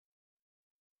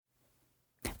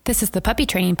This is the Puppy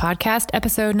Training Podcast,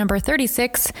 episode number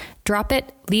 36, Drop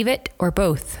It, Leave It, or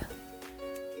Both.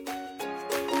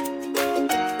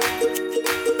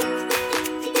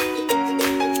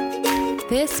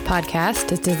 This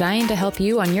podcast is designed to help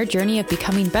you on your journey of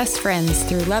becoming best friends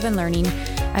through love and learning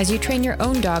as you train your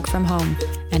own dog from home.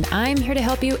 And I'm here to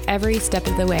help you every step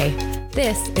of the way.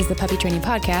 This is the Puppy Training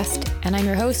Podcast, and I'm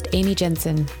your host, Amy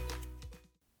Jensen.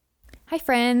 Hi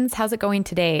friends, how's it going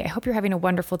today? I hope you're having a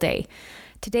wonderful day.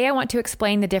 Today I want to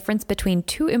explain the difference between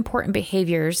two important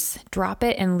behaviors, drop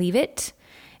it and leave it,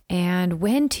 and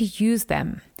when to use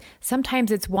them.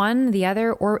 Sometimes it's one, the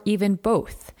other, or even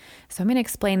both. So I'm going to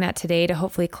explain that today to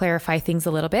hopefully clarify things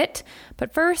a little bit.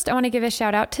 But first, I want to give a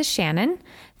shout out to Shannon.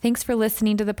 Thanks for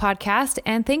listening to the podcast,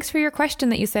 and thanks for your question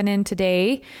that you sent in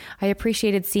today. I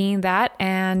appreciated seeing that,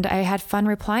 and I had fun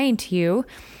replying to you.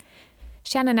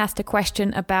 Shannon asked a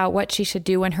question about what she should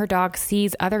do when her dog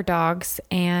sees other dogs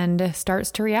and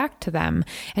starts to react to them.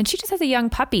 And she just has a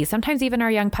young puppy. Sometimes even our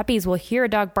young puppies will hear a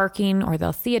dog barking, or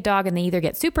they'll see a dog and they either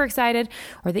get super excited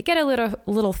or they get a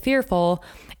little fearful,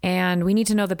 and we need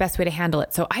to know the best way to handle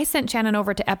it. So I sent Shannon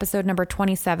over to episode number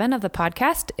 27 of the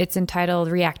podcast. It's entitled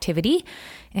Reactivity.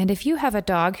 And if you have a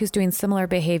dog who's doing similar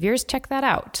behaviors, check that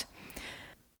out.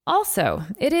 Also,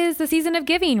 it is the season of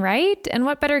giving, right? And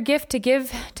what better gift to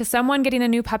give to someone getting a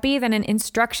new puppy than an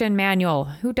instruction manual?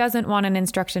 Who doesn't want an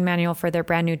instruction manual for their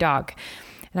brand new dog?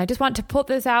 And I just want to put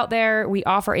this out there. We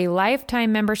offer a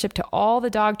lifetime membership to all the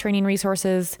dog training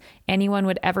resources anyone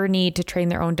would ever need to train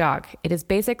their own dog. It is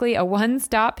basically a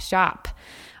one-stop shop.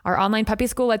 Our online puppy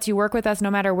school lets you work with us no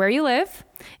matter where you live,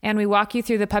 and we walk you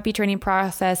through the puppy training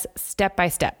process step by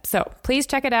step. So please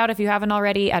check it out if you haven't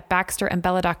already at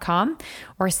baxterandbella.com,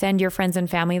 or send your friends and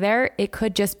family there. It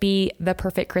could just be the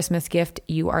perfect Christmas gift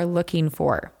you are looking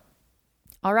for.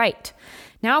 All right,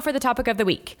 now for the topic of the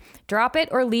week. Drop it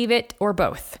or leave it or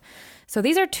both. So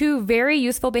these are two very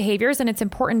useful behaviors, and it's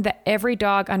important that every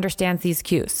dog understands these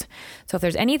cues. So if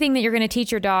there's anything that you're going to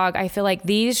teach your dog, I feel like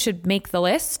these should make the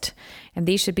list and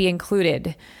these should be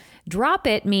included. Drop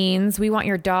it means we want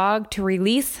your dog to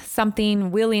release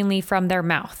something willingly from their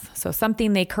mouth. So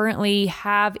something they currently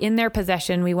have in their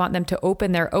possession, we want them to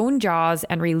open their own jaws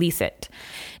and release it.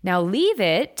 Now, leave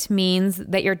it means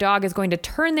that your dog is going to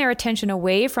turn their attention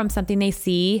away from something they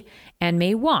see and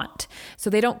may want. So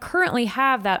they don't currently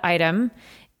have that item.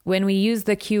 When we use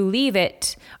the cue leave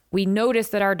it, we notice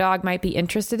that our dog might be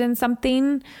interested in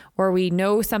something, or we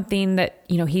know something that,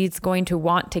 he's going to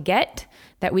want to get,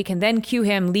 that we can then cue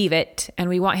him leave it, and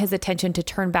we want his attention to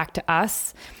turn back to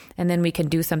us, and then we can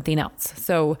do something else.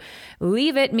 So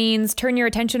leave it means turn your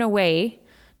attention away.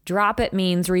 Drop it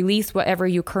means release whatever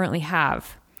you currently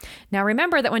have. Now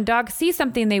remember that when dogs see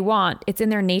something they want, it's in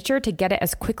their nature to get it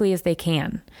as quickly as they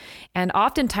can. And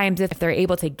oftentimes if they're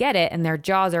able to get it and their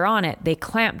jaws are on it, they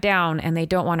clamp down and they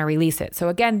don't want to release it. So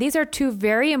again, these are two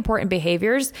very important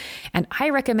behaviors. And I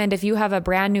recommend if you have a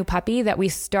brand new puppy that we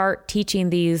start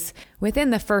teaching these within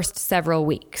the first several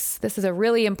weeks. This is a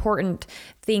really important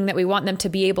thing that we want them to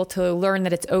be able to learn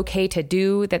that it's okay to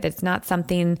do, that it's not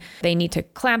something they need to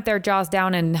clamp their jaws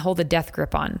down and hold a death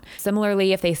grip on.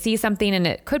 Similarly, if they see something and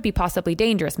it could be possibly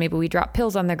dangerous, maybe we drop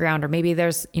pills on the ground, or maybe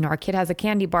there's, our kid has a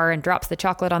candy bar and drops the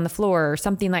chocolate on the floor or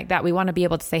something like that. We want to be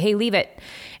able to say, hey, leave it.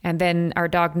 And then our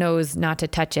dog knows not to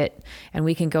touch it and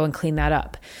we can go and clean that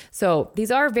up. So these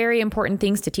are very important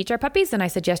things to teach our puppies. And I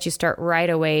suggest you start right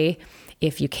away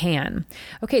if you can.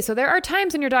 Okay, so there are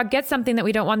times when your dog gets something that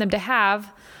we don't want them to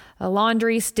have,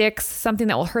 laundry, sticks, something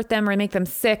that will hurt them or make them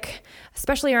sick,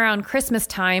 especially around Christmas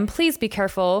time. Please be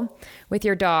careful with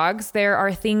your dogs. There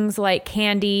are things like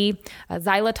candy.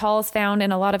 Xylitol is found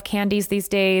in a lot of candies these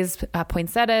days,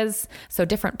 poinsettias, so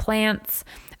different plants,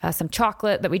 some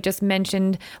chocolate that we just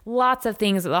mentioned, lots of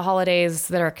things at the holidays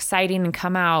that are exciting and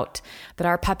come out that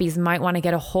our puppies might want to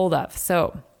get a hold of.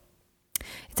 So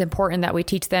it's important that we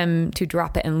teach them to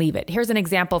drop it and leave it. Here's an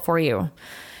example for you.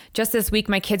 Just this week,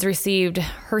 my kids received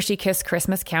Hershey Kiss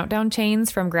Christmas countdown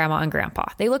chains from Grandma and Grandpa.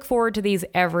 They look forward to these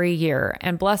every year,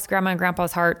 and bless Grandma and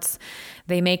Grandpa's hearts,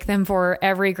 they make them for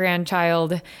every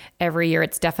grandchild every year.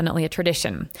 It's definitely a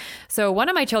tradition. So one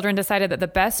of my children decided that the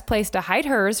best place to hide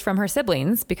hers from her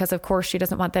siblings, because of course she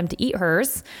doesn't want them to eat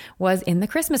hers, was in the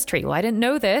Christmas tree. Well, I didn't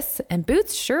know this, and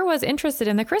Boots sure was interested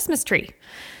in the Christmas tree.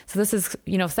 So this is,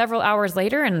 several hours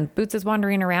later, and Boots is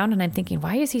wandering around, and I'm thinking,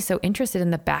 why is he so interested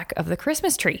in the back of the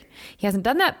Christmas tree? He hasn't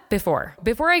done that before.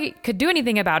 Before I could do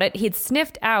anything about it, he'd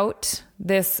sniffed out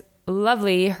this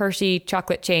lovely Hershey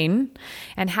chocolate chain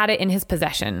and had it in his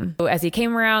possession. So as he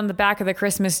came around the back of the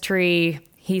Christmas tree,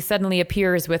 he he suddenly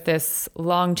appears with this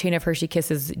long chain of Hershey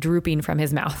Kisses drooping from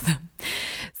his mouth.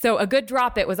 So a good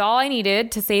drop it was all I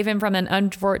needed to save him from an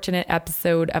unfortunate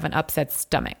episode of an upset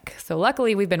stomach. So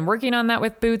luckily we've been working on that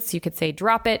with Boots. You could say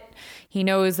drop it. He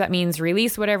knows that means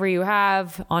release whatever you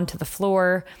have onto the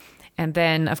floor. And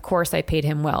then of course I paid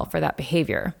him well for that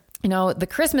behavior. You know, the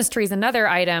Christmas tree is another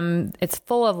item. It's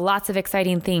full of lots of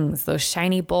exciting things. Those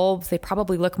shiny bulbs, they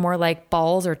probably look more like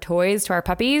balls or toys to our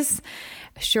puppies,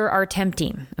 sure are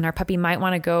tempting. And our puppy might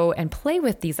want to go and play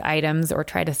with these items or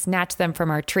try to snatch them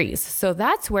from our trees. So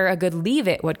that's where a good leave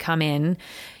it would come in.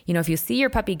 You know, if you see your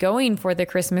puppy going for the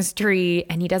Christmas tree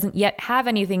and he doesn't yet have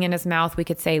anything in his mouth, we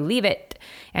could say, leave it.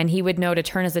 And he would know to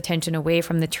turn his attention away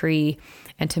from the tree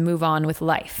and to move on with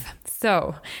life.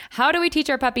 So how do we teach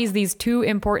our puppies these two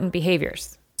important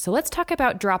behaviors? So let's talk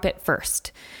about drop it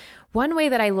first. One way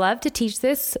that I love to teach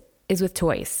this is with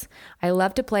toys. I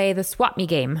love to play the Swap Me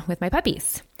game with my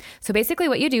puppies. So basically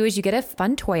what you do is you get a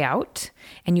fun toy out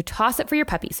and you toss it for your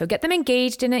puppy. So get them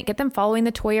engaged in it, get them following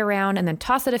the toy around, and then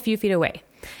toss it a few feet away.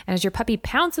 And as your puppy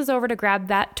pounces over to grab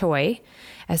that toy,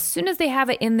 as soon as they have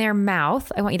it in their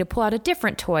mouth, I want you to pull out a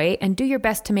different toy and do your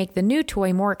best to make the new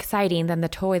toy more exciting than the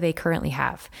toy they currently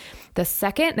have. The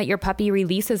second that your puppy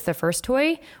releases the first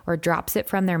toy or drops it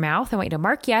from their mouth, I want you to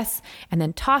mark yes, and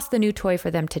then toss the new toy for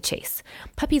them to chase.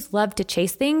 Puppies love to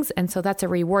chase things, and so that's a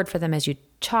reward for them as you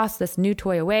toss this new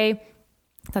toy away.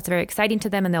 That's very exciting to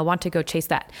them and they'll want to go chase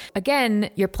that. Again,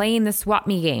 you're playing the Swap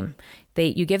Me game.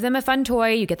 You give them a fun toy,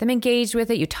 you get them engaged with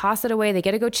it, you toss it away, they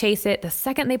get to go chase it. The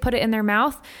second they put it in their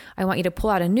mouth, I want you to pull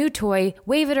out a new toy,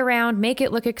 wave it around, make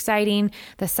it look exciting.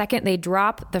 The second they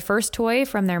drop the first toy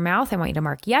from their mouth, I want you to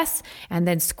mark yes, and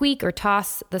then squeak or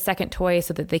toss the second toy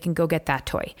so that they can go get that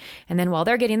toy. And then while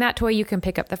they're getting that toy, you can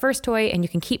pick up the first toy and you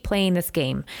can keep playing this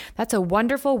game. That's a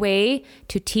wonderful way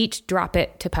to teach drop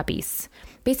it to puppies.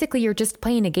 Basically, you're just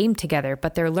playing a game together,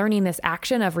 but they're learning this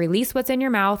action of release what's in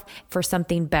your mouth for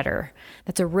something better.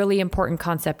 That's a really important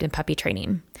concept in puppy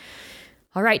training.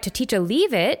 All right, to teach a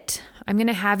leave it, I'm going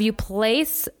to have you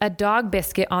place a dog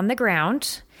biscuit on the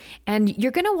ground, and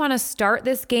you're going to want to start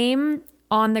this game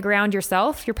on the ground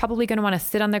yourself. You're probably going to want to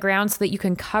sit on the ground so that you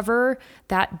can cover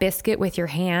that biscuit with your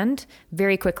hand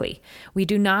very quickly. We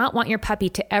do not want your puppy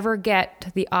to ever get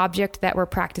the object that we're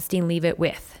practicing leave it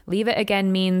with. Leave it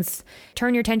again means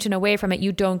turn your attention away from it.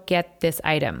 You don't get this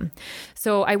item.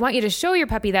 So I want you to show your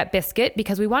puppy that biscuit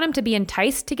because we want them to be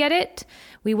enticed to get it.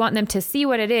 We want them to see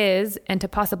what it is and to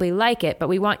possibly like it, but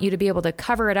we want you to be able to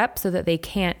cover it up so that they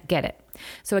can't get it.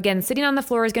 So again, sitting on the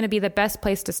floor is going to be the best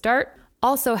place to start.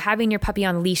 Also, having your puppy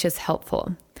on leash is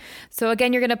helpful. So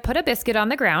again, you're going to put a biscuit on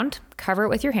the ground, cover it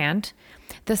with your hand.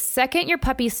 The second your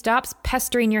puppy stops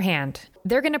pestering your hand,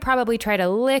 they're going to probably try to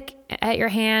lick at your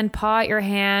hand, paw at your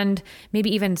hand,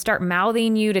 maybe even start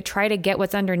mouthing you to try to get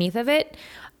what's underneath of it.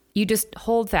 You just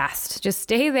hold fast. Just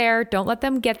stay there. Don't let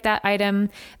them get that item.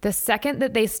 The second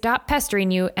that they stop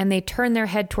pestering you and they turn their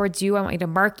head towards you, I want you to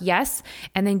mark yes,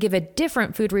 and then give a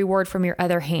different food reward from your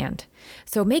other hand.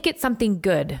 So make it something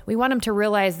good. We want them to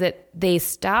realize that they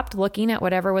stopped looking at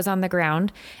whatever was on the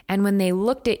ground. And when they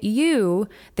looked at you,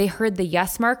 they heard the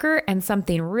yes marker and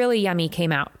something really yummy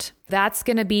came out. That's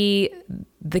going to be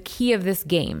the key of this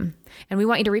game. And we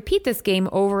want you to repeat this game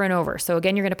over and over. So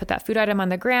again, you're going to put that food item on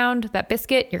the ground, that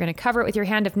biscuit, you're going to cover it with your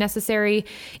hand if necessary.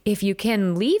 If you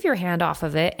can leave your hand off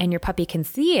of it and your puppy can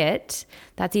see it,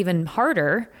 that's even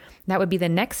harder. That would be the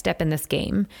next step in this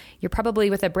game. You're probably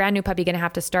with a brand new puppy going to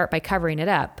have to start by covering it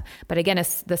up. But again,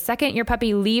 the second your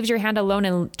puppy leaves your hand alone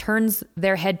and turns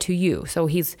their head to you, so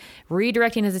he's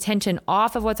redirecting his attention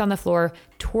off of what's on the floor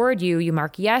toward you, you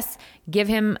mark yes, give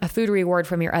him a food reward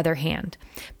from your other hand.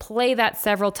 Play that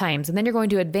several times. And then you're going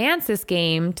to advance this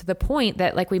game to the point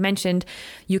that, like we mentioned,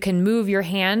 you can move your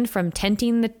hand from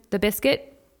tenting the biscuit.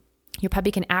 Your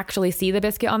puppy can actually see the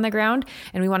biscuit on the ground,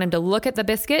 and we want him to look at the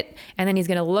biscuit, and then he's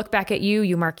going to look back at you.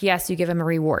 You mark yes, you give him a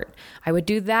reward. I would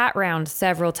do that round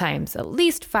several times, at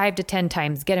least 5 to 10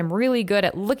 times. Get him really good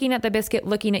at looking at the biscuit,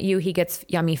 looking at you. He gets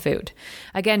yummy food.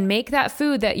 Again, make that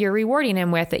food that you're rewarding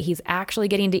him with that he's actually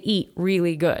getting to eat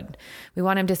really good. We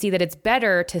want him to see that it's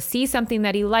better to see something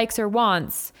that he likes or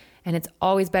wants, and it's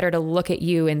always better to look at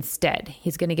you instead.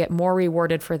 He's going to get more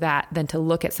rewarded for that than to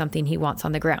look at something he wants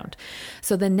on the ground.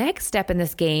 So the next step in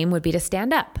this game would be to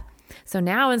stand up. So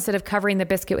now instead of covering the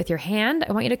biscuit with your hand,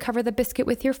 I want you to cover the biscuit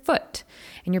with your foot.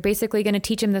 And you're basically going to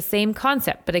teach them the same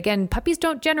concept. But again, puppies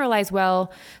don't generalize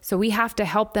well, so we have to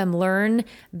help them learn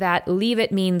that leave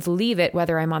it means leave it,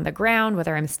 whether I'm on the ground,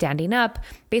 whether I'm standing up.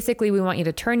 Basically, we want you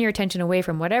to turn your attention away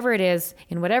from whatever it is,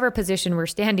 in whatever position we're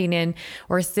standing in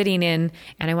or sitting in,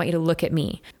 and I want you to look at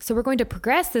me. So we're going to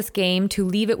progress this game to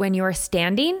leave it when you're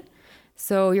standing.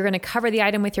 So you're going to cover the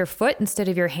item with your foot instead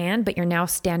of your hand, but you're now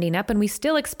standing up. And we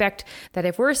still expect that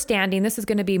if we're standing, this is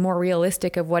going to be more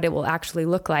realistic of what it will actually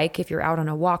look like if you're out on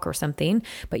a walk or something.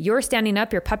 But you're standing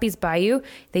up, your puppy's by you,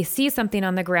 they see something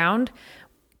on the ground,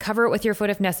 cover it with your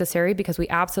foot if necessary, because we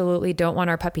absolutely don't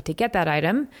want our puppy to get that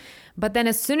item. But then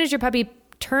as soon as your puppy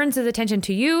turns his attention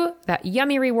to you, that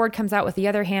yummy reward comes out with the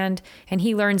other hand, and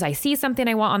he learns, I see something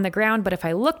I want on the ground, but if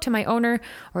I look to my owner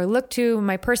or look to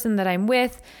my person that I'm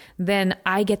with, then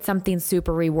I get something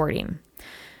super rewarding.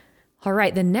 All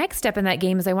right, the next step in that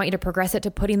game is I want you to progress it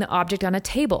to putting the object on a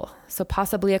table. So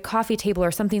possibly a coffee table or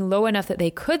something low enough that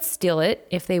they could steal it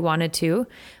if they wanted to.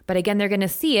 But again, they're going to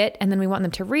see it, and then we want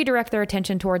them to redirect their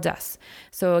attention towards us.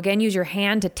 So again, use your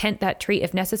hand to tent that treat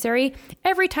if necessary.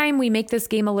 Every time we make this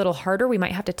game a little harder, we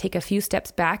might have to take a few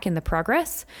steps back in the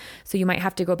progress. So you might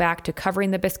have to go back to covering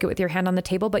the biscuit with your hand on the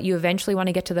table, but you eventually want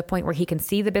to get to the point where he can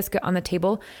see the biscuit on the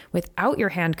table without your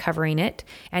hand covering it,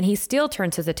 and he still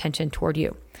turns his attention toward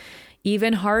you.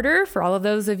 Even harder for all of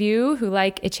those of you who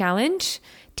like a challenge,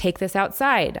 take this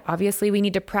outside. Obviously, we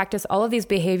need to practice all of these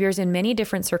behaviors in many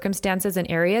different circumstances and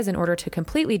areas in order to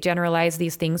completely generalize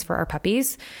these things for our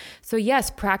puppies. So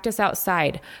yes, practice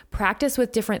outside. Practice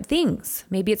with different things.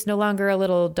 Maybe it's no longer a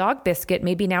little dog biscuit.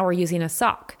 Maybe now we're using a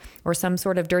sock or some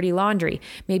sort of dirty laundry.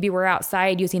 Maybe we're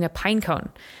outside using a pine cone.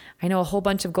 I know a whole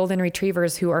bunch of golden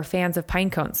retrievers who are fans of pine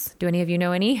cones. Do any of you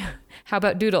know any? How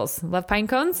about doodles? Love pine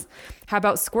cones? How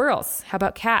about squirrels? How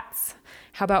about cats?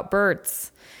 How about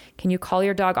birds? Can you call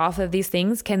your dog off of these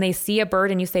things? Can they see a bird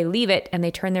and you say, leave it, and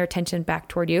they turn their attention back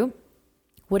toward you?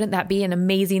 Wouldn't that be an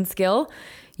amazing skill?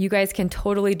 You guys can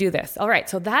totally do this. All right,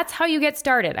 so that's how you get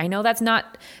started. I know that's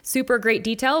not super great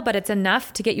detail, but it's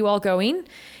enough to get you all going.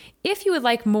 If you would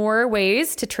like more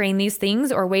ways to train these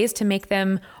things or ways to make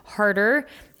them harder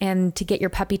and to get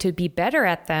your puppy to be better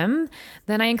at them,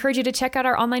 then I encourage you to check out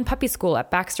our online puppy school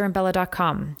at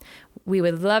baxterandbella.com. We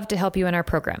would love to help you in our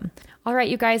program. All right,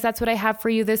 you guys, that's what I have for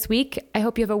you this week. I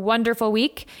hope you have a wonderful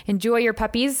week. Enjoy your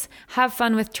puppies. Have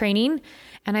fun with training,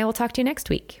 and I will talk to you next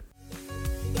week.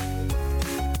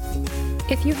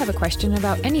 If you have a question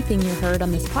about anything you heard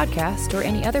on this podcast or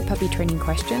any other puppy training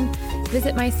question,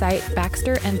 visit my site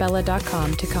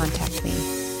baxterandbella.com to contact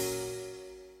me.